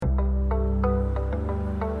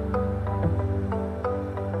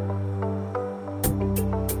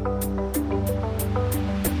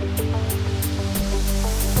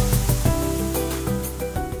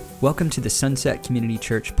Welcome to the Sunset Community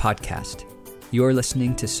Church podcast. You're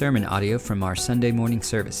listening to sermon audio from our Sunday morning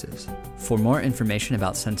services. For more information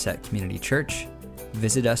about Sunset Community Church,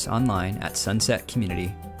 visit us online at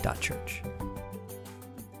sunsetcommunity.church.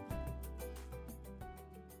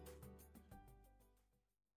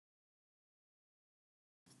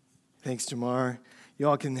 Thanks, Jamar. You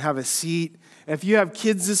all can have a seat. If you have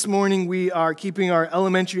kids this morning, we are keeping our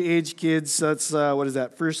elementary age kids, so that's,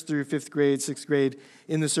 first through fifth grade, sixth grade,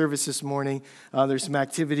 in the service this morning. There's some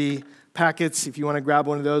activity packets if you want to grab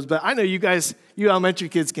one of those. But I know you guys, you elementary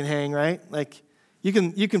kids can hang, right? Like, you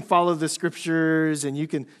can follow the scriptures, and you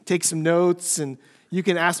can take some notes, and you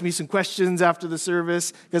can ask me some questions after the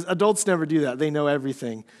service, because adults never do that. They know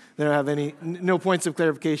everything. They don't have no points of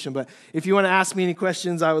clarification. But if you want to ask me any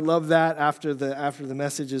questions, I would love that after the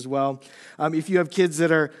message as well. If you have kids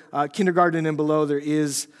that are kindergarten and below, there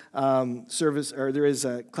is classes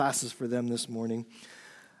for them this morning.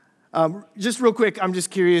 Just real quick, I'm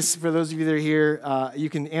just curious, for those of you that are here, you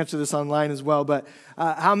can answer this online as well, but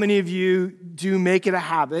how many of you do make it a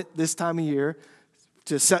habit this time of year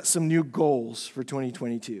to set some new goals for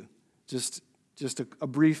 2022? Just a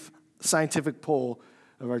brief scientific poll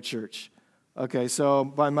of our church. Okay, so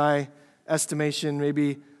by my estimation,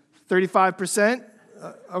 maybe 35%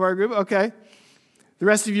 of our group. Okay. The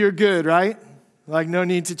rest of you are good, right? Like, no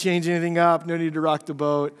need to change anything up, no need to rock the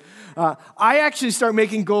boat. I actually start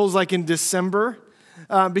making goals like in December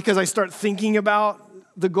because I start thinking about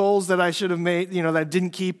the goals that I should have made, that I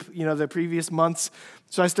didn't keep, the previous months.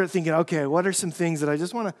 So I start thinking, okay, what are some things that I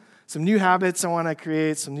just want to, some new habits I want to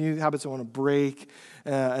create, some new habits I want to break,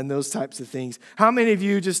 and those types of things. How many of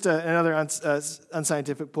you, just another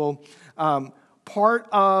unscientific poll, part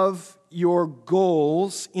of your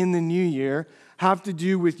goals in the new year have to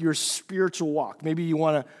do with your spiritual walk? Maybe you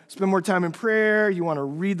want to spend more time in prayer, you want to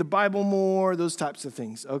read the Bible more, those types of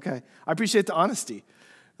things. Okay, I appreciate the honesty.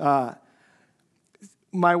 My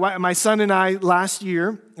son and I, last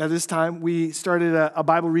year, at this time, we started a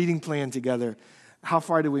Bible reading plan together. How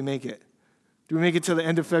far did we make it? Did we make it to the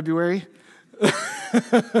end of February?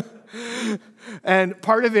 And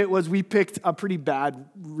part of it was we picked a pretty bad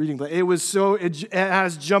reading plan. It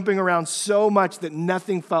has jumping around so much that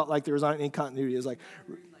nothing felt like there was any continuity. It was like,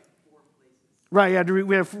 right, we had to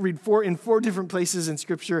read in four different places in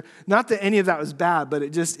Scripture. Not that any of that was bad, but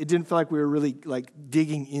it didn't feel like we were really like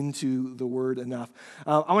digging into the Word enough.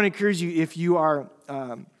 I want to encourage you, if you are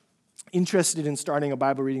interested in starting a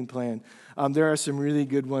Bible reading plan, there are some really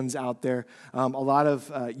good ones out there. A lot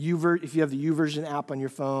of if you have the YouVersion app on your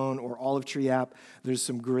phone or Olive Tree app, there's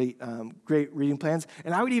some great reading plans.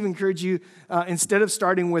 And I would even encourage you, instead of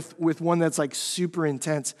starting with one that's like super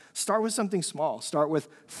intense, start with something small. Start with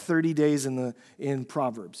 30 days in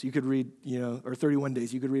Proverbs. You could read, or 31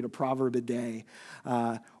 days. You could read a proverb a day,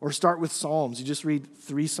 or start with Psalms. You just read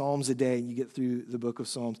 3 Psalms a day, and you get through the book of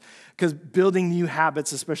Psalms. Because building new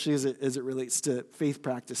habits, especially as it relates to faith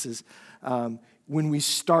practices, when we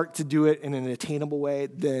start to do it in an attainable way,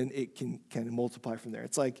 then it can kind of multiply from there.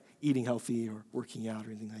 It's like eating healthy or working out or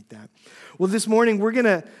anything like that. Well, this morning we're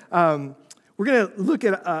gonna look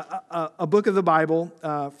at a book of the Bible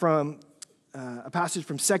from a passage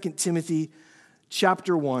from 2 Timothy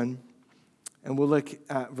chapter 1, and we'll look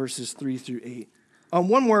at verses 3 through 8.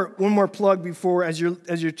 One more plug before, as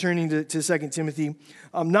you're turning to 2 Timothy.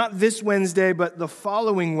 Not this Wednesday, but the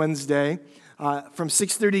following Wednesday, from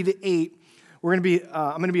 6:30 to 8, I'm going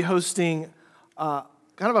to be hosting kind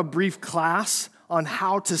of a brief class on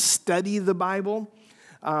how to study the Bible.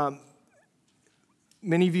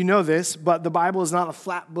 Many of you know this, but the Bible is not a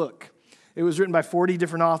flat book. It was written by 40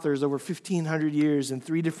 different authors over 1,500 years in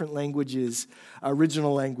 3 different languages,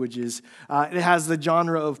 original languages. It has the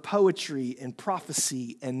genre of poetry and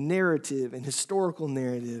prophecy and narrative and historical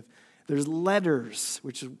narrative. There's letters,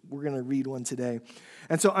 which we're going to read one today.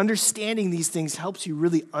 And so understanding these things helps you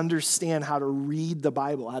really understand how to read the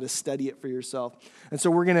Bible, how to study it for yourself. And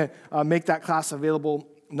so we're going to make that class available,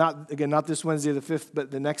 not this Wednesday the 5th,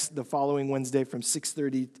 but the following Wednesday from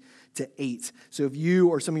 6:30 to 8. So if you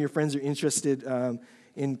or some of your friends are interested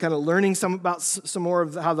in kind of learning some more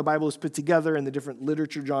of how the Bible is put together and the different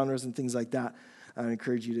literature genres and things like that, I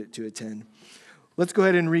encourage you to attend. Let's go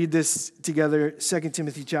ahead and read this together. 2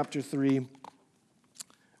 Timothy chapter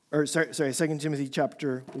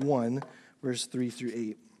 1, verse 3 through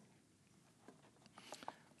 8.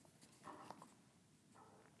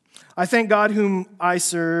 I thank God whom I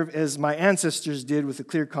serve as my ancestors did with a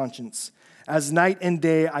clear conscience. As night and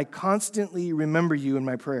day, I constantly remember you in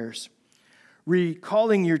my prayers.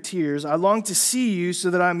 Recalling your tears, I long to see you so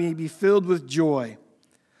that I may be filled with joy.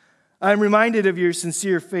 I am reminded of your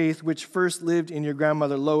sincere faith, which first lived in your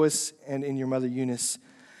grandmother Lois and in your mother Eunice,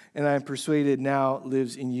 and I am persuaded now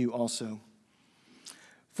lives in you also.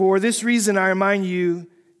 For this reason, I remind you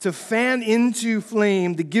to fan into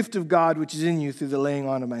flame the gift of God which is in you through the laying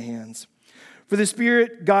on of my hands. For the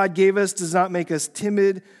Spirit God gave us does not make us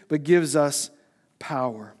timid, but gives us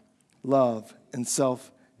power, love, and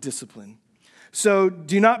self-discipline. So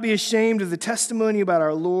do not be ashamed of the testimony about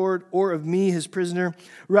our Lord or of me, his prisoner.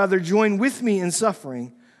 Rather, join with me in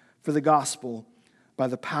suffering for the gospel by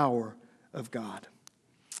the power of God.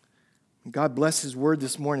 God bless his word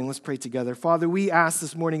this morning. Let's pray together. Father, we ask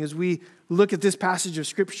this morning as we look at this passage of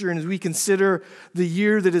Scripture and as we consider the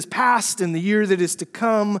year that is past and the year that is to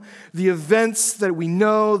come, the events that we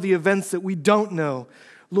know, the events that we don't know.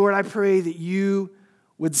 Lord, I pray that you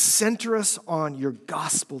would center us on your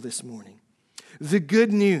gospel this morning. The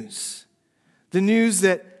good news, the news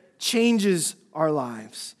that changes our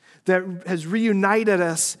lives, that has reunited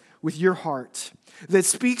us with your heart, that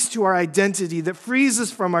speaks to our identity, that frees us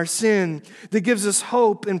from our sin, that gives us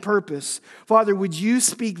hope and purpose. Father, would you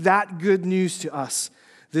speak that good news to us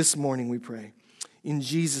this morning, we pray. In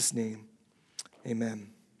Jesus' name, amen.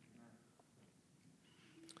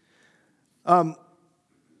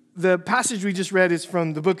 The passage we just read is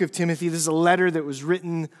from the book of Timothy. This is a letter that was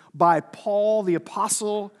written by Paul, the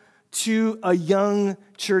apostle, to a young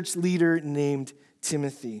church leader named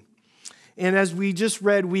Timothy. And as we just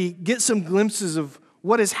read, we get some glimpses of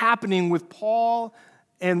what is happening with Paul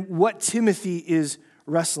and what Timothy is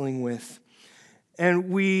wrestling with.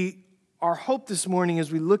 And our hope this morning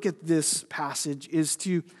as we look at this passage is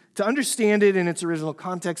to understand it in its original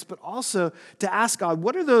context, but also to ask God,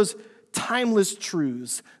 what are those timeless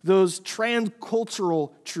truths, those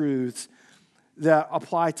transcultural truths that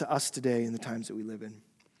apply to us today in the times that we live in?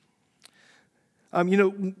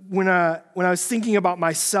 When I was thinking about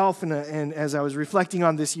myself and as I was reflecting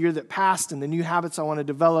on this year that passed and the new habits I want to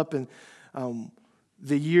develop and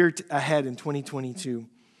the year ahead in 2022,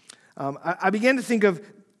 I began to think of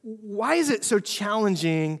why is it so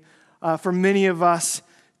challenging for many of us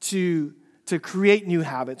to create new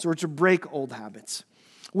habits or to break old habits?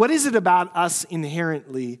 What is it about us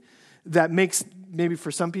inherently that makes, maybe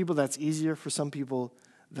for some people that's easier, for some people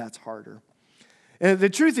that's harder? And the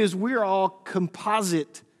truth is we're all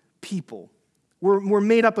composite people. We're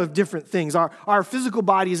made up of different things. Our physical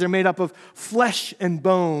bodies are made up of flesh and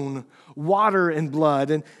bone, water and blood.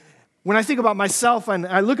 And when I think about myself and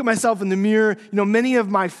I look at myself in the mirror, many of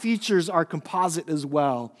my features are composite as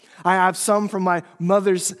well. I have some from my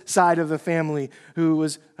mother's side of the family who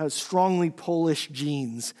was strongly Polish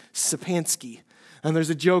genes, Sapansky. And there's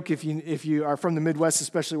a joke if you are from the Midwest,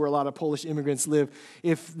 especially where a lot of Polish immigrants live,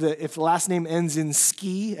 if the last name ends in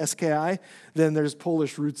ski, S-K-I, then there's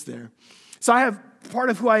Polish roots there. So I have part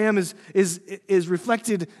of who I am is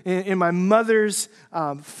reflected in my mother's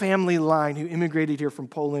family line who immigrated here from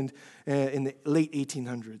Poland in the late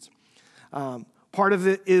 1800s. Part of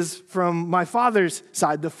it is from my father's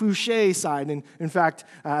side, the Fouché side. And in fact,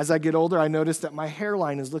 as I get older, I notice that my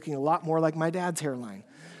hairline is looking a lot more like my dad's hairline.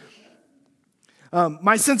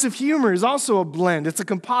 My sense of humor is also a blend. It's a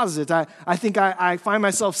composite. I think I find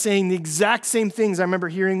myself saying the exact same things I remember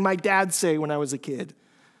hearing my dad say when I was a kid.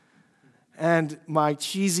 And my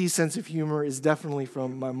cheesy sense of humor is definitely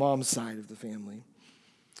from my mom's side of the family.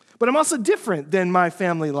 But I'm also different than my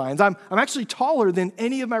family lines. I'm actually taller than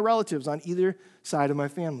any of my relatives on either side of my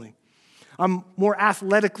family. I'm more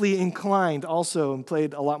athletically inclined also and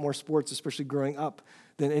played a lot more sports, especially growing up,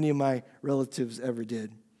 than any of my relatives ever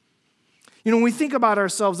did. When we think about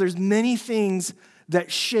ourselves, there's many things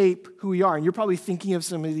that shape who we are. And you're probably thinking of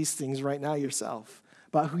some of these things right now yourself,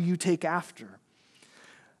 about who you take after.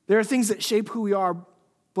 There are things that shape who we are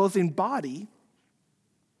both in body,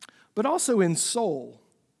 but also in soul.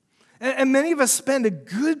 And many of us spend a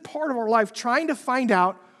good part of our life trying to find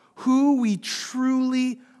out who we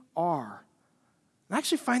truly are. I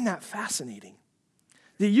actually find that fascinating,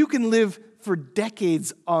 that you can live for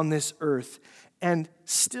decades on this earth and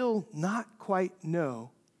still not quite know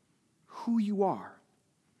who you are.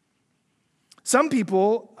 Some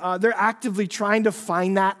people, they're actively trying to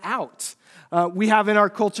find that out. We have in our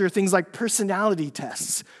culture things like personality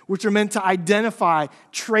tests, which are meant to identify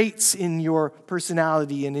traits in your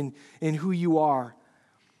personality and in who you are,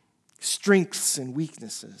 strengths and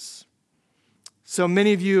weaknesses. So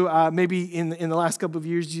many of you, maybe in the last couple of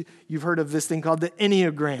years, you've heard of this thing called the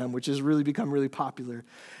Enneagram, which has really become really popular.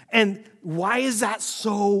 And why is that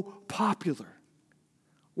so popular?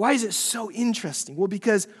 Why is it so interesting? Well,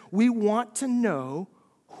 because we want to know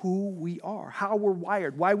who we are, how we're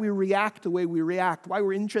wired, why we react the way we react, why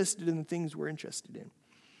we're interested in the things we're interested in.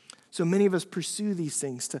 So many of us pursue these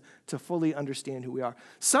things to fully understand who we are.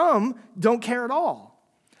 Some don't care at all,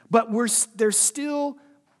 but they're still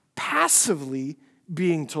passively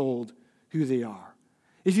being told who they are.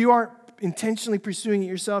 If you aren't intentionally pursuing it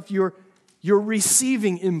yourself, you're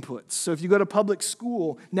receiving inputs. So if you go to public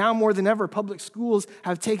school, now more than ever, public schools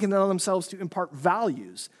have taken it on themselves to impart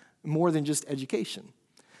values more than just education,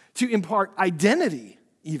 to impart identity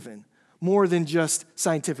even more than just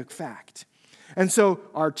scientific fact. And so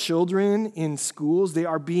our children in schools, they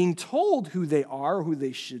are being told who they are, or who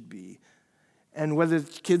they should be. And whether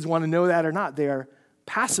kids want to know that or not, they are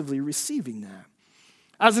passively receiving that.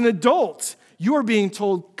 As an adult, you are being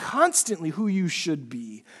told constantly who you should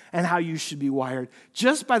be and how you should be wired,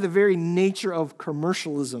 just by the very nature of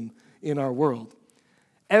commercialism in our world.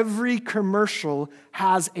 Every commercial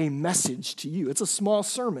has a message to you. It's a small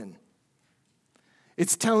sermon.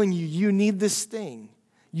 It's telling you, you need this thing.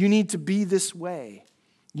 You need to be this way.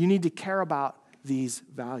 You need to care about these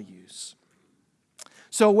values.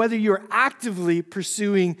 So whether you're actively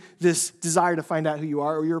pursuing this desire to find out who you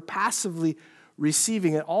are, or you're passively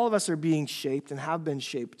receiving it, all of us are being shaped and have been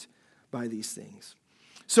shaped by these things.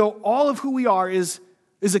 So all of who we are is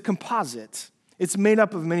a composite. It's made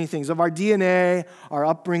up of many things, of our DNA, our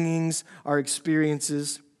upbringings, our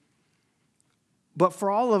experiences. But for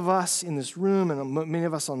all of us in this room and many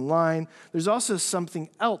of us online, there's also something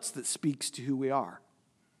else that speaks to who we are.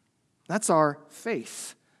 That's our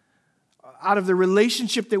faith. Out of the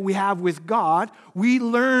relationship that we have with God, we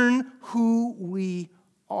learn who we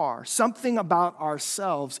are, something about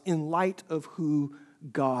ourselves in light of who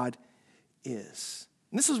God is.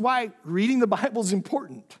 And this is why reading the Bible is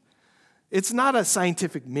important. It's not a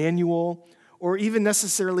scientific manual or even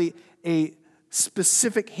necessarily a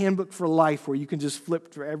specific handbook for life where you can just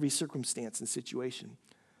flip through every circumstance and situation.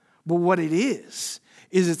 But what it is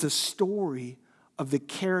it's a story of the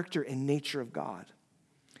character and nature of God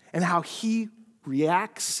and how he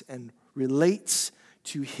reacts and relates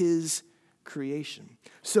to his creation.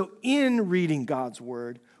 So in reading God's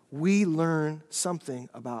word, we learn something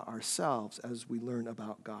about ourselves as we learn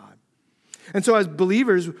about God. And so as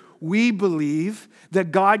believers, we believe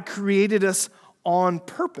that God created us on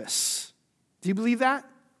purpose. Do you believe that?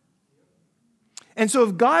 And so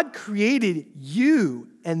if God created you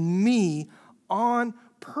and me on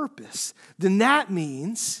purpose, then that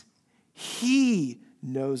means he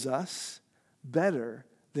knows us better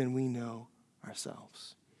than we know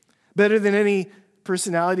ourselves. Better than any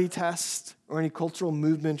personality test or any cultural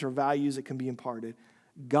movement or values that can be imparted.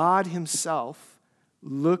 God himself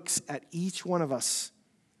looks at each one of us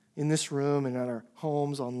in this room and at our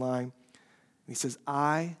homes online, and he says,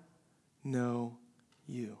 I know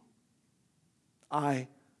you. I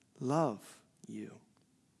love you.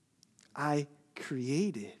 I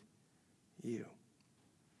created you.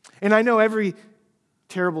 And I know every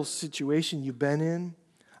terrible situation you've been in.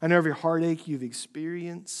 I know every heartache you've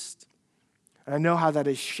experienced. And I know how that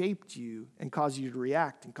has shaped you and caused you to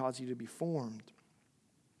react and caused you to be formed.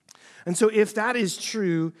 And so if that is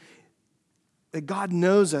true, that God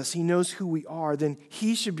knows us, he knows who we are, then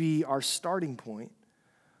he should be our starting point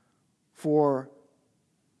for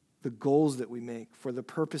the goals that we make, for the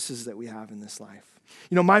purposes that we have in this life.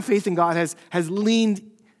 You know, my faith in God has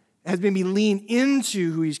made me lean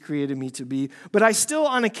into who he's created me to be, but I still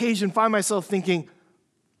on occasion find myself thinking,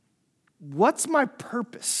 what's my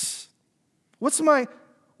purpose? What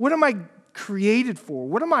am I created for?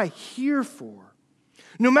 What am I here for?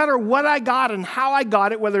 No matter what I got and how I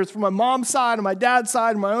got it, whether it's from my mom's side or my dad's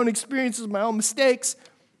side, my own experiences, my own mistakes,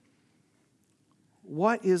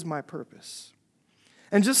 what is my purpose?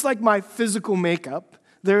 And just like my physical makeup,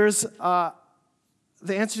 there's the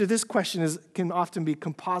answer to this question can often be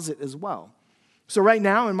composite as well. So right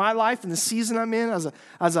now in my life, in the season I'm in,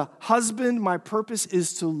 as a husband, my purpose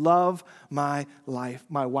is to love my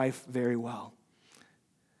wife very well.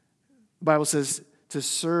 The Bible says to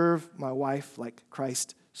serve my wife like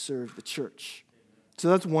Christ served the church. So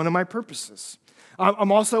that's one of my purposes.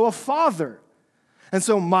 I'm also a father. And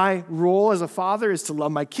so my role as a father is to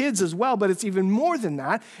love my kids as well, but it's even more than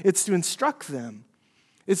that. It's to instruct them.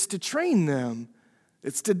 It's to train them.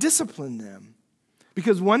 It's to discipline them.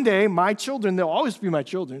 Because one day, my children, they'll always be my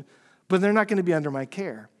children, but they're not going to be under my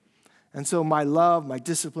care. And so my love, my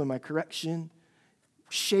discipline, my correction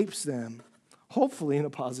shapes them, hopefully in a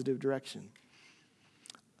positive direction.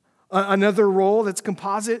 Another role that's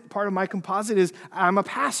composite, part of my composite is I'm a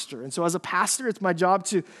pastor. And so as a pastor, it's my job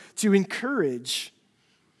to encourage,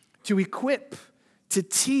 to equip, to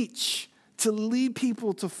teach, to lead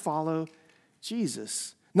people to follow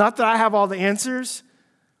Jesus. Not that I have all the answers,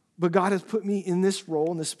 but God has put me in this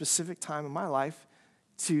role in this specific time in my life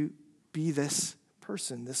to be this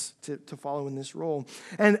person, to follow in this role.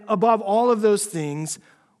 And above all of those things,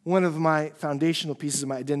 one of my foundational pieces of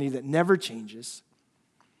my identity that never changes,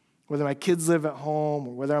 whether my kids live at home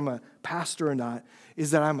or whether I'm a pastor or not,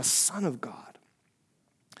 is that I'm a son of God.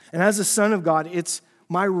 And as a son of God,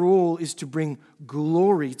 my role is to bring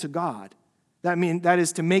glory to God. That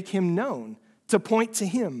is to make him known, to point to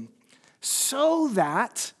him, so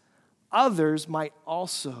that others might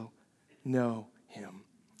also know him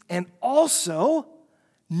and also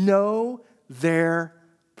know their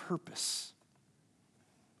purpose.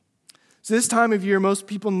 So this time of year, most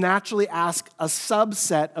people naturally ask a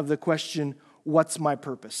subset of the question, what's my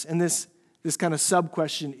purpose? And this kind of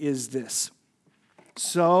sub-question is this.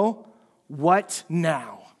 So, what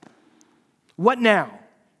now? What now?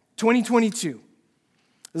 2022.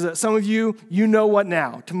 Some of you know what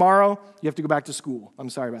now. Tomorrow, you have to go back to school. I'm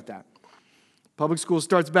sorry about that. Public school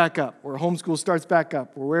starts back up, or homeschool starts back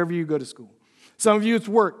up, or wherever you go to school. Some of you, it's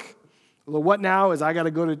work. Well, what now is I got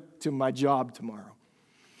to go to my job tomorrow.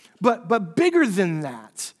 But bigger than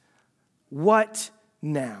that, what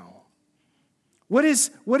now? What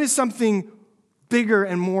is something bigger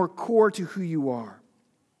and more core to who you are?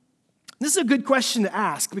 This is a good question to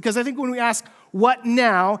ask, because I think when we ask what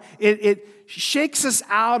now, it shakes us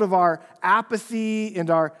out of our apathy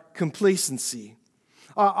and our complacency.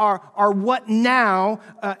 Our what now,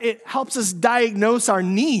 it helps us diagnose our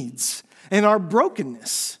needs and our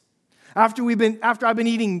brokenness. After I've been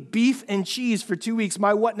eating beef and cheese for 2 weeks,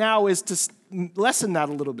 my what now is to lessen that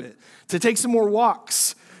a little bit, to take some more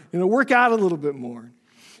walks, work out a little bit more.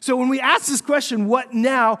 So when we ask this question, what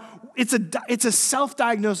now, it's a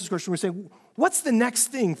self-diagnosis question. We're saying, what's the next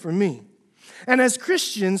thing for me? And as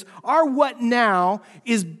Christians, our what now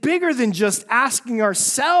is bigger than just asking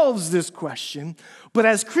ourselves this question. But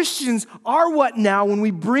as Christians, our what now, when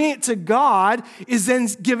we bring it to God, is then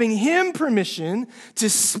giving him permission to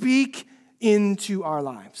speak into our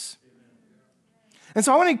lives. And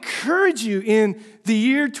so I want to encourage you in the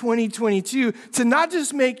year 2022 to not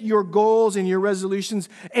just make your goals and your resolutions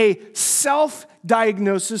a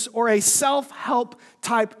self-diagnosis or a self-help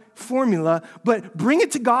type formula, but bring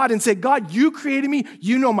it to God and say, God, you created me.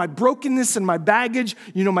 You know my brokenness and my baggage.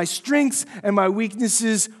 You know my strengths and my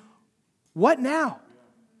weaknesses. What now?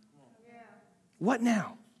 What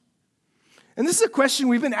now? And this is a question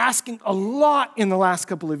we've been asking a lot in the last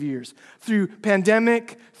couple of years, through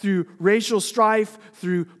pandemic, through racial strife,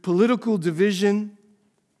 through political division.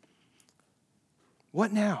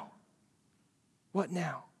 What now? What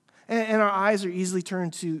now? And our eyes are easily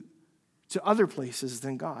turned to other places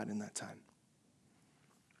than God in that time.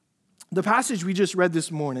 The passage we just read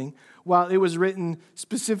this morning, while it was written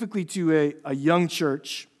specifically to a young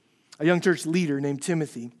church leader named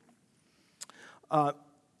Timothy,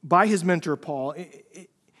 by his mentor, Paul,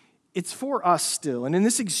 it's for us still. And in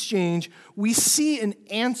this exchange, we see an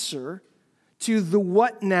answer to the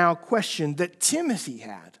what now question that Timothy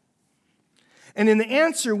had. And in the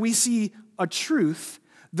answer, we see a truth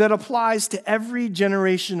that applies to every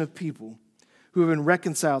generation of people who have been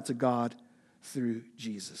reconciled to God through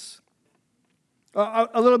Jesus.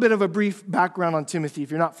 A little bit of a brief background on Timothy. If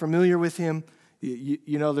you're not familiar with him,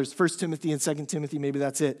 you know there's 1 Timothy and 2 Timothy, maybe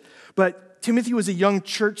that's it. But Timothy was a young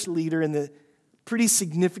church leader in the pretty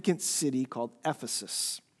significant city called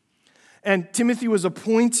Ephesus. And Timothy was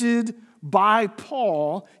appointed by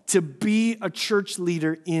Paul to be a church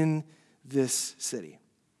leader in this city.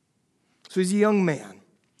 So he's a young man.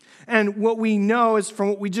 And what we know is from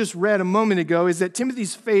what we just read a moment ago is that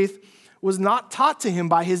Timothy's faith was not taught to him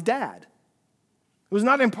by his dad. It was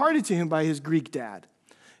not imparted to him by his Greek dad.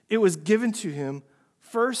 It was given to him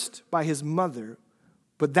first by his mother,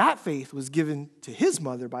 but that faith was given to his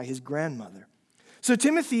mother by his grandmother. So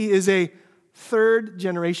Timothy is a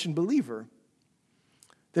third-generation believer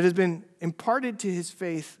that has been imparted to his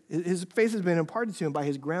faith. His faith has been imparted to him by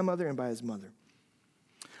his grandmother and by his mother.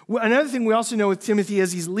 Well, another thing we also know with Timothy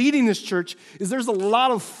as he's leading this church is there's a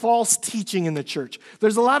lot of false teaching in the church.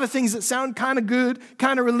 There's a lot of things that sound kind of good,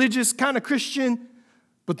 kind of religious, kind of Christian,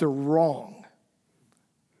 but they're wrong.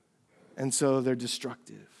 And so they're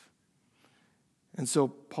destructive. And so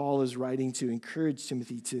Paul is writing to encourage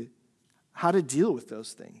Timothy to how to deal with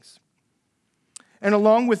those things. And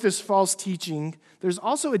along with this false teaching, there's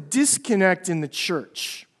also a disconnect in the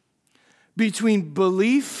church between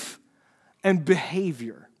belief and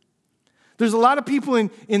behavior. There's a lot of people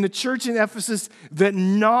in the church in Ephesus that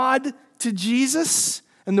nod to Jesus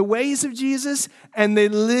and the ways of Jesus, and they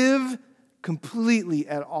live completely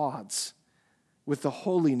at odds with the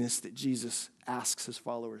holiness that Jesus asks his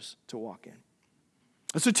followers to walk in.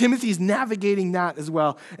 So Timothy's navigating that as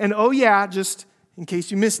well. And oh yeah, just in case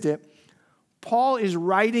you missed it, Paul is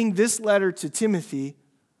writing this letter to Timothy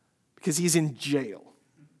because he's in jail.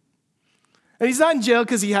 And he's not in jail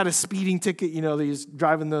because he had a speeding ticket, that he's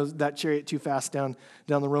driving that chariot too fast down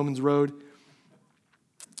the Romans road.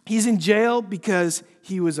 He's in jail because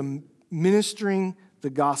he was ministering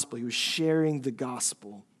the gospel. He was sharing the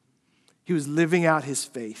gospel. He was living out his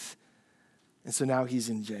faith. And so now he's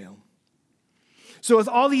in jail. So with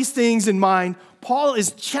all these things in mind, Paul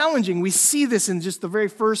is challenging. We see this in just the very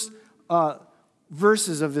first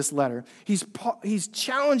verses of this letter. He's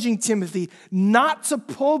challenging Timothy not to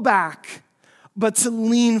pull back, but to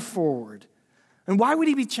lean forward. And why would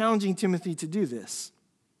he be challenging Timothy to do this?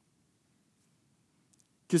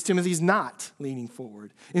 Because Timothy's not leaning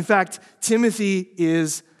forward. In fact, Timothy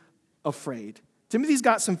is afraid. Timothy's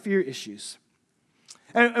got some fear issues.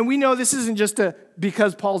 And we know this isn't just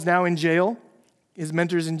because Paul's now in jail, his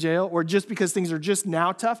mentor's in jail, or just because things are just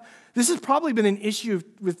now tough. This has probably been an issue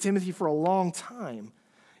with Timothy for a long time.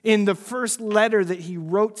 In the first letter that he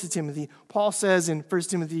wrote to Timothy, Paul says in 1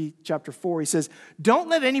 Timothy chapter 4, he says, "Don't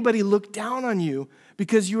let anybody look down on you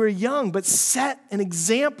because you are young, but set an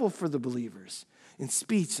example for the believers in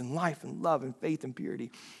speech and life and love and faith and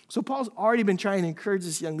purity." So Paul's already been trying to encourage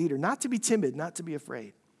this young leader not to be timid, not to be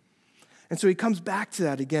afraid. And so he comes back to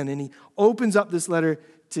that again, and he opens up this letter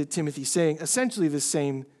to Timothy saying essentially the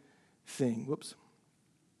same thing. Whoops.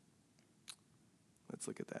 Let's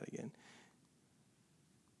look at that again.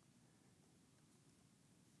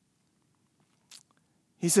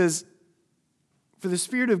 He says, "For the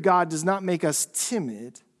Spirit of God does not make us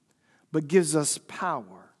timid, but gives us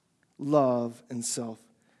power, love, and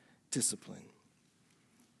self-discipline."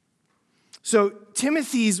 So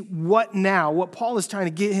Timothy's what now, what Paul is trying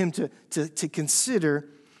to get him to consider,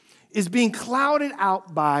 is being clouded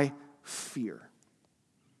out by fear.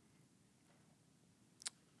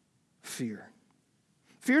 Fear.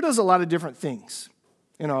 Fear does a lot of different things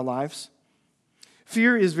in our lives.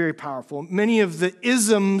 Fear is very powerful. Many of the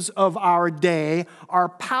isms of our day are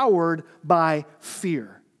powered by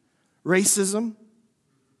fear. Racism,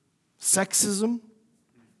 sexism,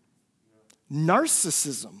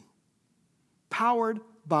 narcissism, powered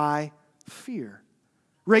by fear.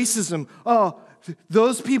 Racism,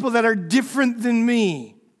 those people that are different than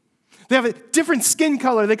me. They have a different skin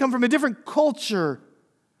color. They come from a different culture.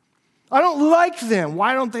 I don't like them.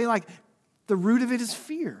 Why don't they like? The root of it is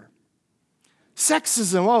fear.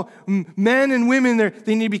 Sexism, men and women,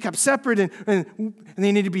 they need to be kept separate and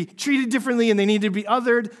they need to be treated differently and they need to be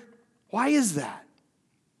othered. Why is that?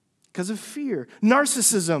 Because of fear.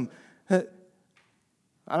 Narcissism,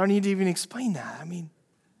 I don't need to even explain that.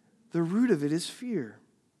 The root of it is fear.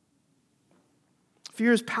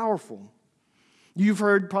 Fear is powerful. You've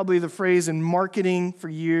heard probably the phrase in marketing for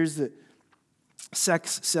years that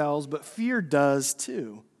sex sells, but fear does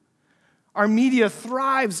too. Our media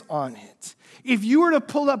thrives on it. If you were to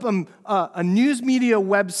pull up a news media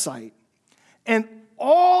website and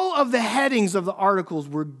all of the headings of the articles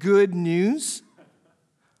were good news,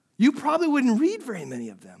 you probably wouldn't read very many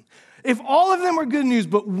of them. If all of them were good news,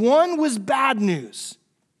 but one was bad news,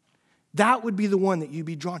 that would be the one that you'd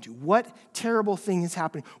be drawn to. What terrible thing is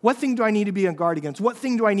happening? What thing do I need to be on guard against? What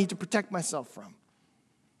thing do I need to protect myself from?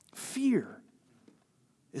 Fear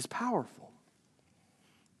is powerful.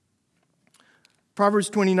 Proverbs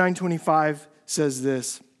 29:25 says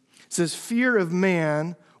this. It says, "Fear of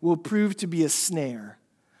man will prove to be a snare,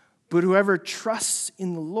 but whoever trusts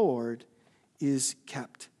in the Lord is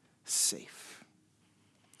kept safe."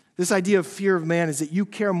 This idea of fear of man is that you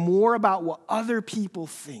care more about what other people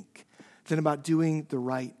think than about doing the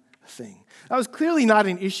right thing. That was clearly not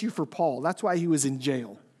an issue for Paul. That's why he was in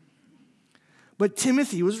jail. But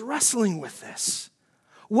Timothy was wrestling with this.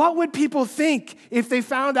 What would people think if they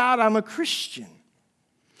found out I'm a Christian?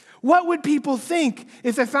 What would people think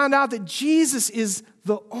if they found out that Jesus is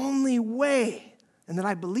the only way and that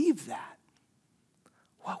I believe that?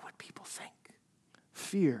 What would people think?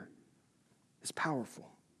 Fear is powerful.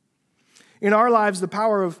 In our lives, the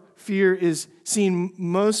power of fear is seen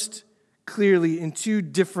most clearly in two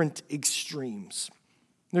different extremes.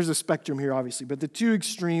 There's a spectrum here, obviously, but the two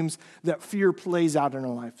extremes that fear plays out in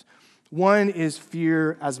our lives. One is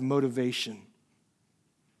fear as motivation.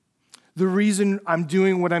 The reason I'm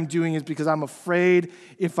doing what I'm doing is because I'm afraid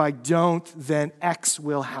if I don't, then X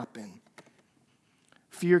will happen.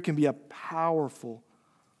 Fear can be a powerful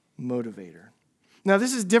motivator. Now,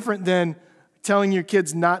 this is different than telling your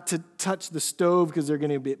kids not to touch the stove because they're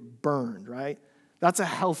going to get burned, right? That's a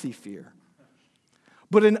healthy fear.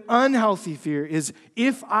 But an unhealthy fear is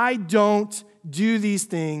if I don't do these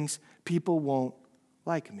things, people won't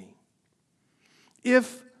like me.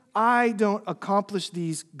 If I don't accomplish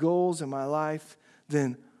these goals in my life,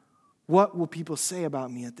 then what will people say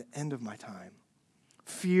about me at the end of my time?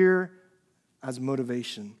 Fear as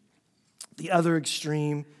motivation. The other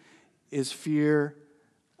extreme is fear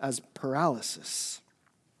as paralysis.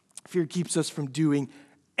 Fear keeps us from doing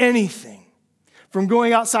anything, from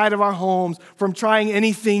going outside of our homes, from trying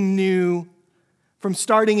anything new, from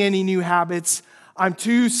starting any new habits. I'm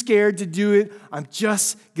too scared to do it. I'm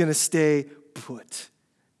just going to stay put.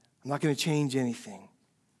 I'm not going to change anything.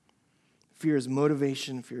 Fear is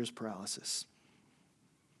motivation, fear is paralysis.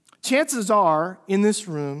 Chances are, in this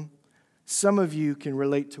room, some of you can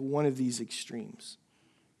relate to one of these extremes.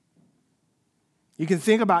 You can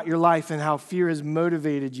think about your life and how fear has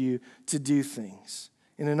motivated you to do things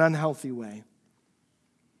in an unhealthy way.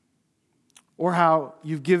 Or how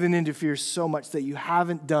you've given into fear so much that you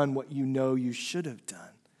haven't done what you know you should have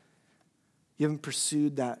done. You haven't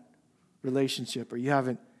pursued that relationship, or you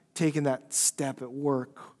haven't taken that step at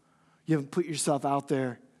work. You haven't put yourself out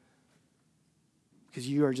there because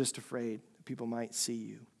you are just afraid that people might see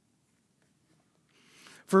you.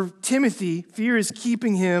 For Timothy, fear is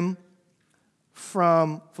keeping him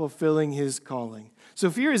from fulfilling his calling. So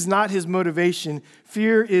fear is not his motivation.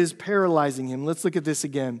 Fear is paralyzing him. Let's look at this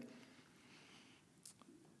again.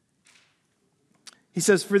 He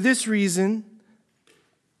says, for this reason,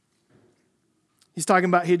 he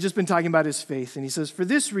had just been talking about his faith. And he says, for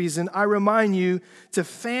this reason, I remind you to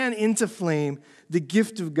fan into flame the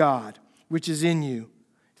gift of God, which is in you,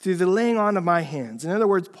 through the laying on of my hands. In other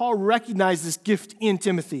words, Paul recognized this gift in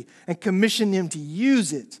Timothy and commissioned him to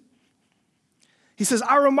use it. He says,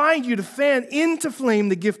 I remind you to fan into flame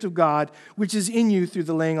the gift of God, which is in you through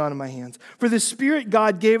the laying on of my hands. For the Spirit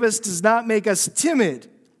God gave us does not make us timid,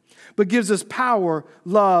 but gives us power,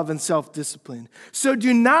 love, and self-discipline. So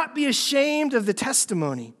do not be ashamed of the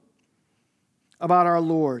testimony about our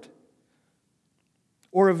Lord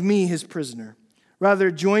or of me, his prisoner.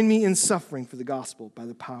 Rather, join me in suffering for the gospel by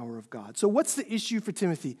the power of God. So what's the issue for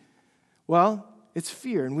Timothy? Well, it's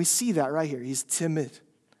fear, and we see that right here. He's timid.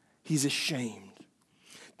 He's ashamed.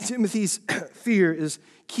 Timothy's fear is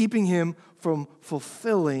keeping him from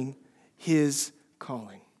fulfilling his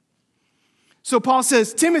calling. So Paul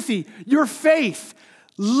says, Timothy, your faith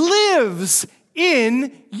lives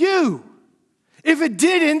in you. If it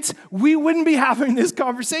didn't, we wouldn't be having this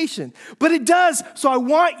conversation. But it does, so I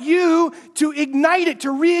want you to ignite it, to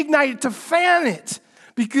reignite it, to fan it.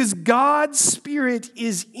 Because God's Spirit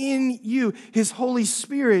is in you. His Holy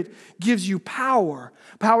Spirit gives you power.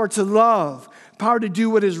 Power to love. Power to do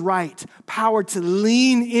what is right. Power to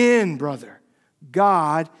lean in, brother.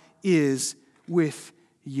 God is with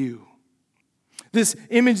you. This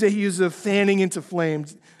image that he uses of fanning into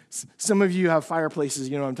flames, some of you have fireplaces,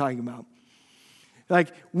 you know what I'm talking about.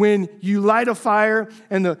 Like when you light a fire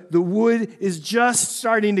and the wood is just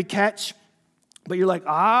starting to catch, but you're like,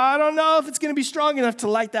 I don't know if it's going to be strong enough to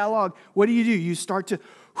light that log. What do? You start to,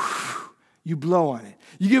 you blow on it.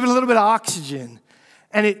 You give it a little bit of oxygen,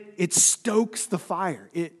 and it stokes the fire.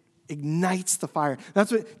 It ignites the fire.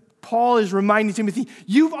 That's what Paul is reminding Timothy.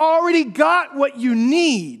 You've already got what you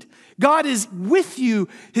need. God is with you.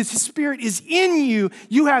 His Spirit is in you.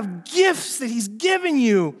 You have gifts that he's given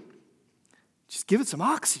you. Just give it some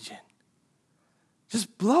oxygen.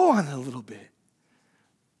 Just blow on it a little bit.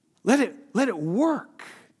 Let it work.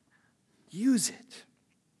 Use it.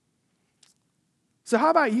 So how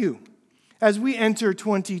about you? As we enter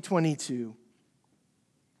 2022,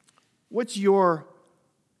 what's your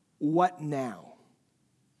what now?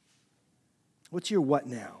 What's your what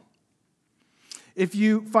now? If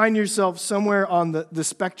you find yourself somewhere on the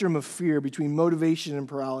spectrum of fear between motivation and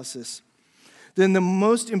paralysis, then the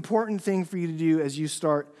most important thing for you to do as you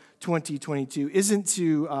start 2022 isn't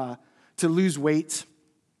to lose weight,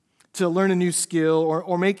 to learn a new skill,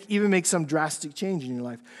 or even make some drastic change in your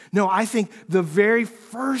life. No, I think the very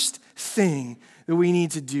first thing that we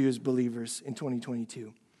need to do as believers in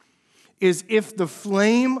 2022 is, if the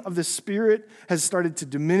flame of the Spirit has started to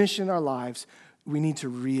diminish in our lives, we need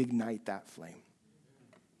to reignite that flame.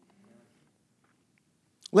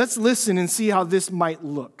 Let's listen and see how this might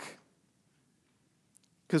look.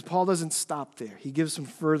 Because Paul doesn't stop there. He gives some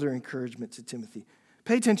further encouragement to Timothy.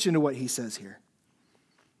 Pay attention to what he says here.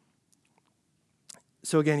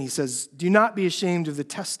 So again, he says, do not be ashamed of the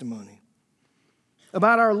testimony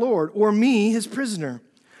about our Lord or me, his prisoner.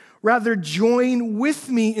 Rather, join with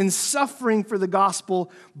me in suffering for the gospel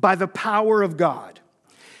by the power of God.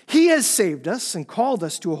 He has saved us and called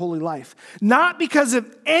us to a holy life, not because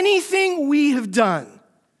of anything we have done,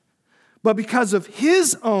 but because of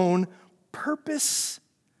his own purpose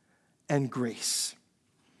and grace.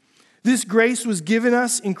 This grace was given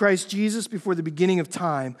us in Christ Jesus before the beginning of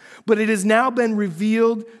time, but it has now been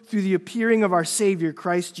revealed through the appearing of our Savior,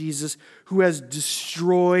 Christ Jesus, who has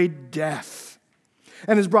destroyed death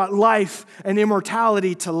and has brought life and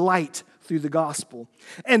immortality to light through the gospel.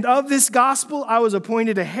 And of this gospel I was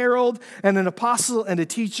appointed a herald and an apostle and a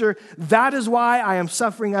teacher. That is why I am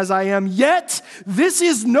suffering as I am. Yet this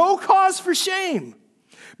is no cause for shame,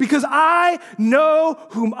 because I know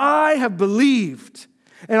whom I have believed,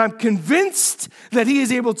 and I'm convinced that he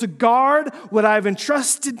is able to guard what I've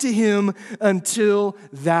entrusted to him until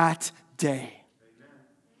that day.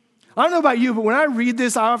 I don't know about you, but when I read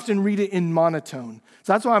this, I often read it in monotone.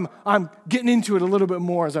 So that's why I'm getting into it a little bit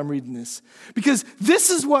more as I'm reading this. Because this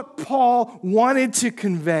is what Paul wanted to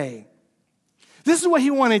convey. This is what he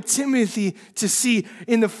wanted Timothy to see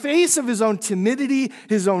in the face of his own timidity,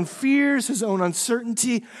 his own fears, his own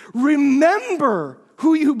uncertainty. Remember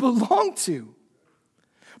who you belong to.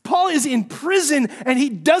 Paul is in prison and he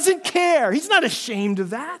doesn't care. He's not ashamed of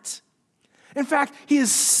that. In fact, he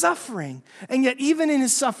is suffering, and yet even in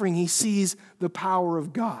his suffering, he sees the power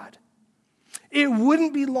of God. It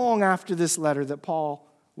wouldn't be long after this letter that Paul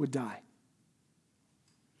would die.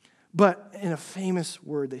 But in a famous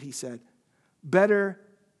word that he said, better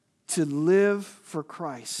to live for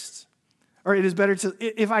Christ. Or it is better to,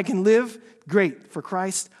 if I can live, great, for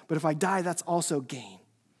Christ, but if I die, that's also gain.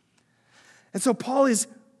 And so Paul is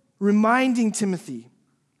reminding Timothy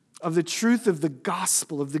of the truth of the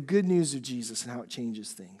gospel, of the good news of Jesus and how it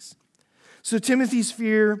changes things. So Timothy's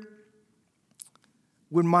fear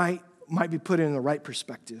might be put in the right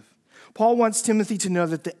perspective. Paul wants Timothy to know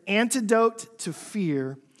that the antidote to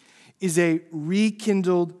fear is a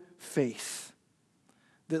rekindled faith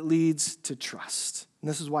that leads to trust. And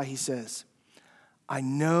this is why he says, I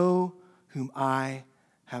know whom I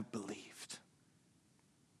have believed.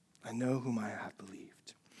 I know whom I have believed.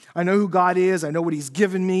 I know who God is. I know what he's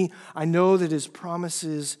given me. I know that his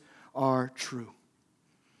promises are true.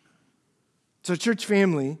 So church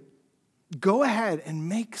family, go ahead and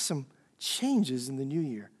make some changes in the new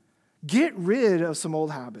year. Get rid of some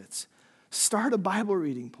old habits. Start a Bible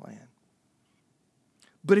reading plan.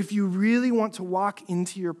 But if you really want to walk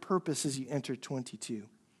into your purpose as you enter 22,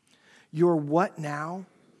 your what now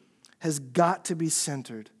has got to be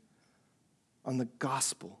centered on the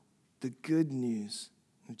gospel, the good news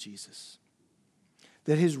of Jesus.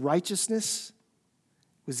 That his righteousness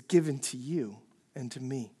was given to you and to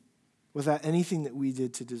me without anything that we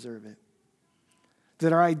did to deserve it.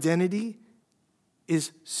 That our identity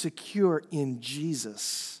is secure in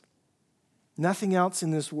Jesus. Nothing else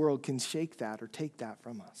in this world can shake that or take that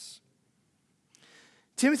from us.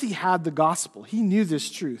 Timothy had the gospel. He knew this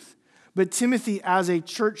truth. But Timothy, as a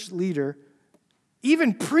church leader,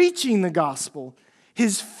 even preaching the gospel,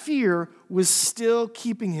 his fear was still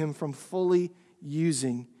keeping him from fully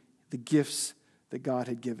using the gifts that God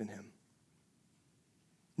had given him.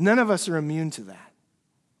 None of us are immune to that.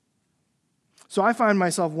 So I find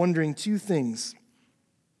myself wondering two things.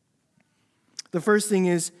 The first thing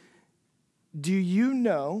is, do you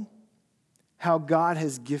know how God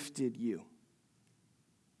has gifted you?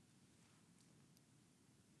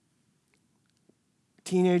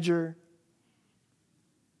 Teenager,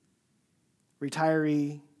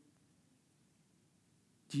 retiree,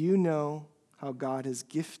 do you know how God has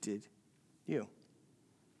gifted you?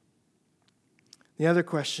 The other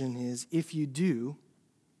question is, if you do,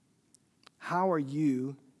 how are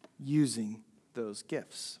you using those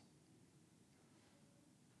gifts?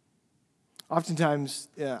 Oftentimes,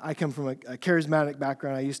 I come from a charismatic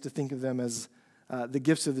background. I used to think of them as the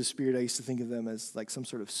gifts of the Spirit. I used to think of them as like some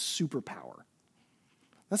sort of superpower.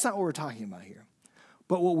 That's not what we're talking about here.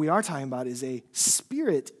 But what we are talking about is a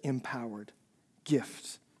Spirit-empowered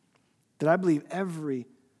gift that I believe every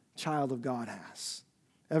child of God has,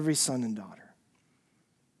 every son and daughter.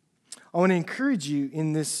 I want to encourage you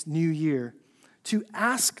in this new year to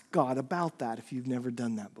ask God about that if you've never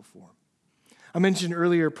done that before. I mentioned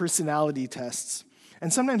earlier personality tests,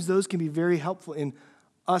 and sometimes those can be very helpful in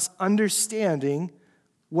us understanding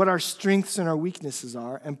what our strengths and our weaknesses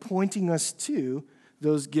are and pointing us to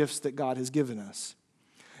those gifts that God has given us.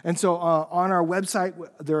 And so on our website,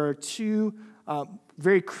 there are two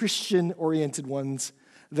very Christian-oriented ones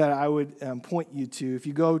that I would point you to. If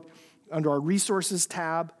you go under our resources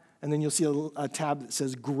tab, and then you'll see a tab that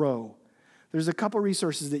says Grow. There's a couple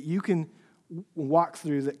resources that you can walk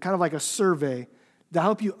through that kind of like a survey to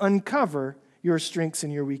help you uncover your strengths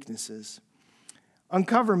and your weaknesses.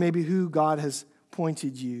 Uncover maybe who God has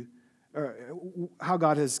pointed you, or how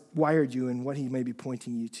God has wired you and what he may be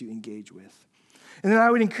pointing you to engage with. And then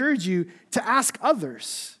I would encourage you to ask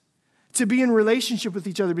others, to be in relationship with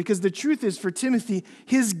each other, because the truth is, for Timothy,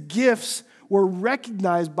 his gifts were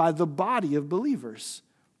recognized by the body of believers.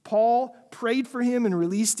 Paul prayed for him and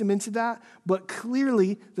released him into that, but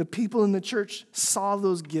clearly the people in the church saw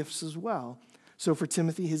those gifts as well. So for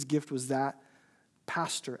Timothy, his gift was that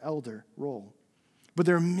pastor, elder role. But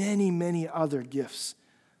there are many, many other gifts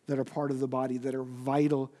that are part of the body that are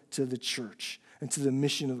vital to the church and to the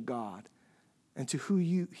mission of God and to who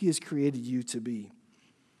he has created you to be.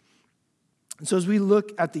 And so as we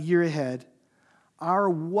look at the year ahead, our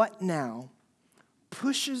what now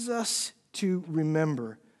pushes us to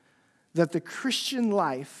remember that the Christian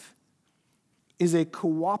life is a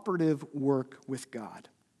cooperative work with God.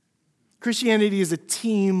 Christianity is a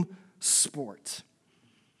team sport.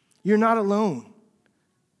 You're not alone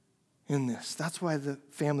in this. That's why the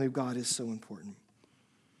family of God is so important.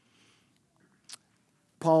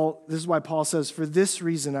 This is why Paul says, "For this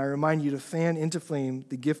reason I remind you to fan into flame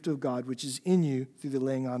the gift of God which is in you through the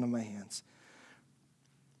laying on of my hands."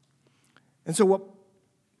 And so what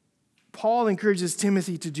Paul encourages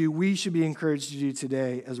Timothy to do, we should be encouraged to do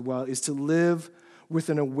today as well, is to live with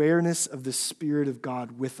an awareness of the Spirit of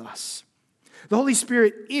God with us. The Holy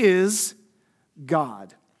Spirit is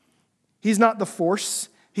God. He's not the force.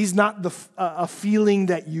 He's not a feeling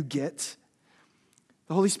that you get.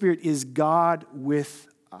 The Holy Spirit is God with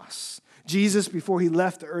us. Jesus, before he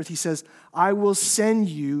left the earth, he says, "I will send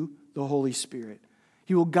you the Holy Spirit.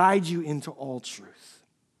 He will guide you into all truth."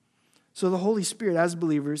 So the Holy Spirit, as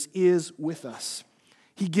believers, is with us.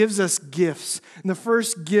 He gives us gifts. And the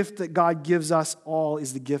first gift that God gives us all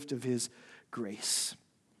is the gift of his grace.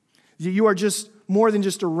 You are just more than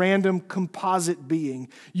just a random composite being.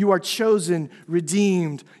 You are chosen,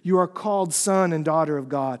 redeemed. You are called son and daughter of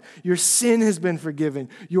God. Your sin has been forgiven.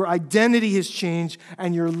 Your identity has changed,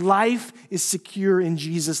 and your life is secure in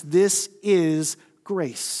Jesus. This is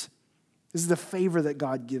grace. This is the favor that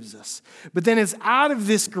God gives us. But then it's out of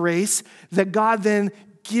this grace that God then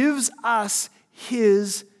gives us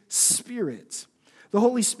his Spirit. The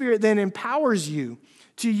Holy Spirit then empowers you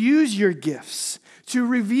to use your gifts, to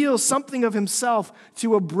reveal something of himself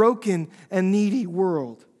to a broken and needy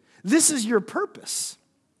world. This is your purpose.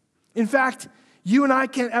 In fact, you and I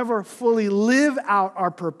can't ever fully live out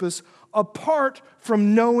our purpose apart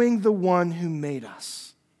from knowing the one who made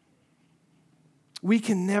us. We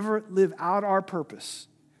can never live out our purpose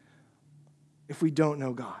if we don't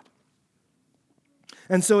know God.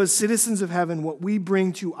 And so as citizens of heaven, what we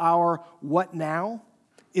bring to our what now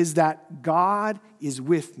is that God is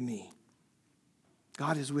with me.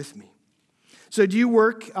 God is with me. So do you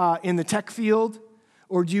work in the tech field,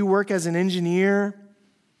 or do you work as an engineer?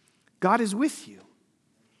 God is with you.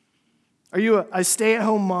 Are you a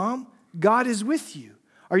stay-at-home mom? God is with you.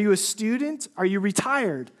 Are you a student? Are you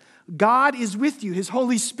retired? God is with you. His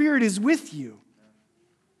Holy Spirit is with you.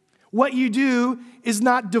 What you do is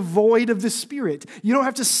not devoid of the Spirit. You don't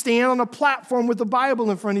have to stand on a platform with the Bible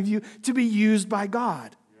in front of you to be used by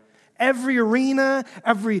God. Every arena,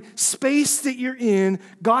 every space that you're in,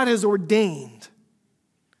 God has ordained.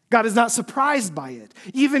 God is not surprised by it.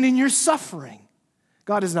 Even in your suffering,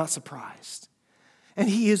 God is not surprised. And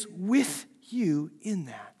he is with you in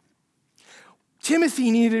that. Timothy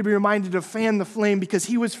needed to be reminded to fan the flame because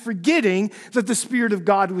he was forgetting that the Spirit of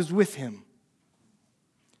God was with him.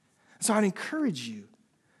 So I'd encourage you,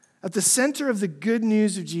 at the center of the good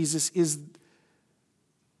news of Jesus is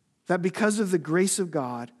that because of the grace of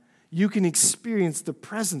God, you can experience the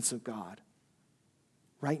presence of God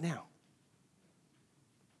right now.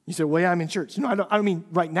 You say, well, yeah, I'm in church. No, I don't mean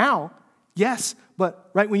right now. Yes, but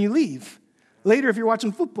right when you leave. Later, if you're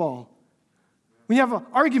watching football. When you have an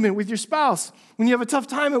argument with your spouse. When you have a tough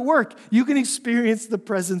time at work. You can experience the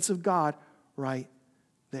presence of God right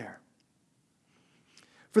there.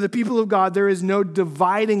 For the people of God, there is no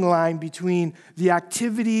dividing line between the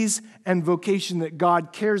activities and vocation that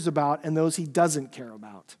God cares about and those he doesn't care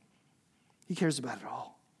about. He cares about it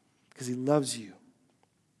all because he loves you.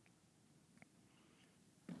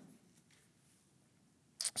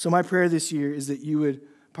 So my prayer this year is that you would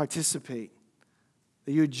participate,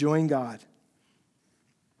 that you would join God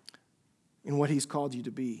in what he's called you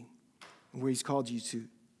to be, and where he's called you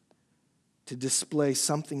to display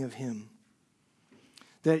something of him.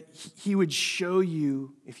 That he would show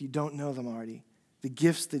you, if you don't know them already, the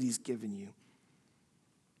gifts that he's given you.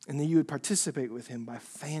 And that you would participate with him by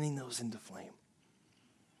fanning those into flame.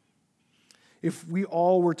 If we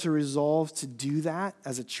all were to resolve to do that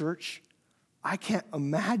as a church, I can't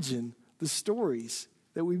imagine the stories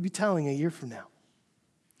that we'd be telling a year from now.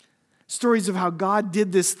 Stories of how God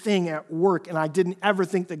did this thing at work, and I didn't ever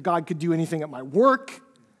think that God could do anything at my work.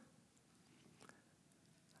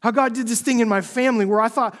 How God did this thing in my family where I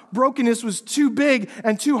thought brokenness was too big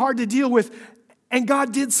and too hard to deal with. And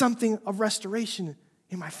God did something of restoration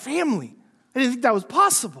in my family. I didn't think that was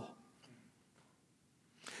possible.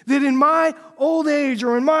 That in my old age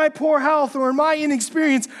or in my poor health or in my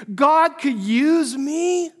inexperience, God could use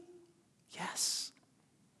me? Yes.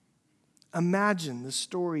 Imagine the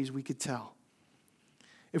stories we could tell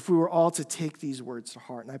if we were all to take these words to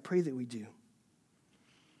heart. And I pray that we do.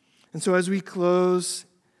 And so as we close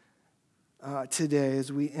today,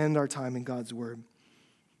 as we end our time in God's Word,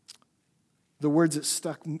 the words that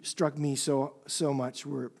struck me so much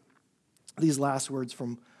were these last words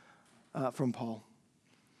from Paul.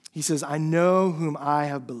 He says, I know whom I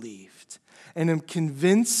have believed, and am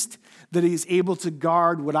convinced that he is able to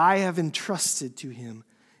guard what I have entrusted to him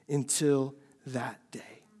until that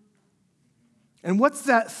day. And what's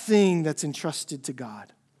that thing that's entrusted to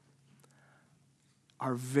God?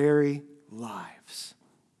 Our very lives.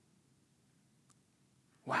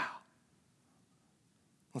 Wow.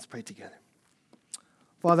 Let's pray together.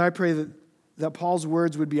 Father, I pray that Paul's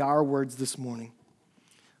words would be our words this morning.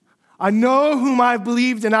 I know whom I've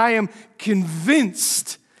believed, and I am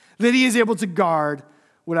convinced that he is able to guard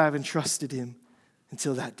what I've entrusted him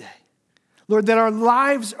until that day. Lord, that our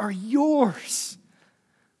lives are yours,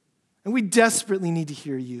 and we desperately need to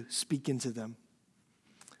hear you speak into them.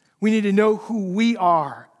 We need to know who we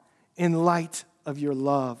are in light of your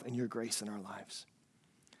love and your grace in our lives.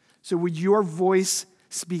 So would your voice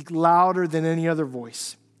speak louder than any other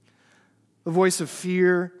voice? The voice of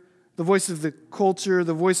fear, the voice of the culture,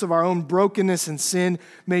 the voice of our own brokenness and sin.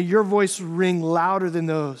 May your voice ring louder than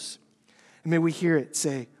those. And may we hear it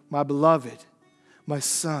say, my beloved, my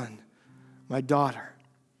son, my daughter,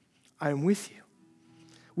 I am with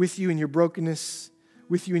you in your brokenness,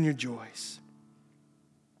 with you in your joys.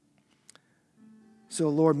 So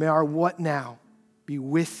Lord, may our what now be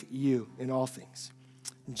with you in all things.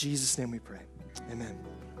 In Jesus' name we pray. Amen.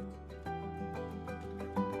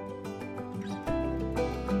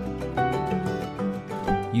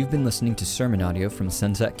 You've been listening to sermon audio from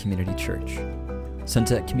Sunset Community Church.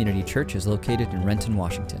 Sunset Community Church is located in Renton,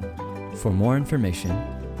 Washington. For more information,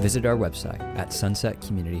 visit our website at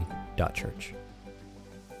sunsetcommunity.church.